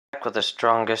With the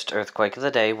strongest earthquake of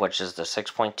the day, which is the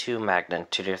 6.2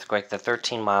 magnitude earthquake, the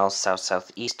 13 miles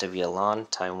south-southeast of Yilan,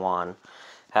 Taiwan,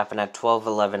 happened at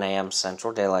 12:11 a.m.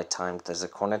 Central Daylight Time. There's a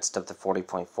coordinates depth of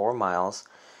 40.4 miles.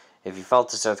 If you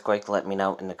felt this earthquake, let me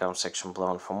know in the comment section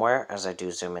below and from where, as I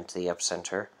do zoom into the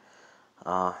epicenter.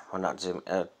 I'm not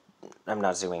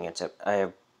zooming into it.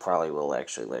 I probably will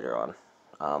actually later on.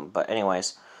 But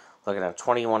anyways, looking at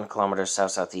 21 kilometers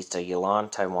south-southeast of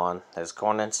Yilan, Taiwan. There's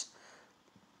coordinates.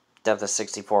 Depth of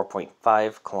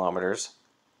 64.5 kilometers.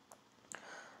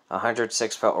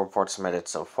 106 felt reports submitted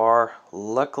so far.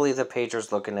 Luckily, the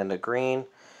pager's looking into green,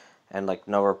 and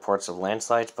no reports of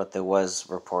landslides, but there was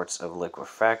reports of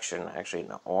liquefaction, actually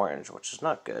in orange, which is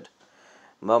not good.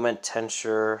 Moment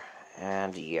tensure,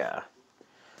 and yeah.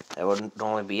 That wouldn't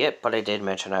normally be it, but I did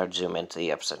mention I would zoom into the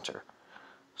epicenter.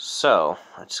 So,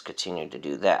 let's continue to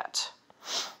do that.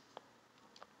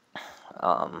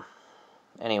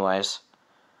 Anyways,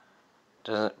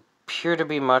 doesn't appear to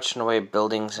be much in the way of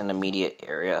buildings in the immediate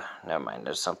area. Never mind,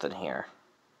 there's something here.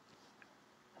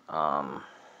 I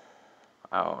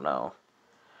don't know.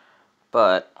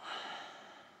 But,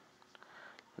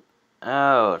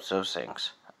 oh, it's those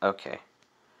things. Okay.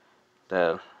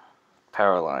 The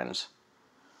power lines.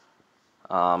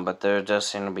 But there does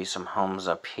seem to be some homes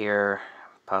up here.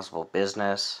 Possible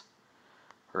business.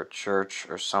 Or a church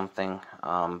or something.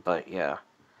 But yeah.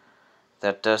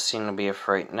 That does seem to be it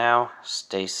for right now.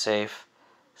 Stay safe.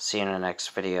 See you in the next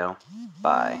video.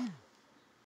 Bye.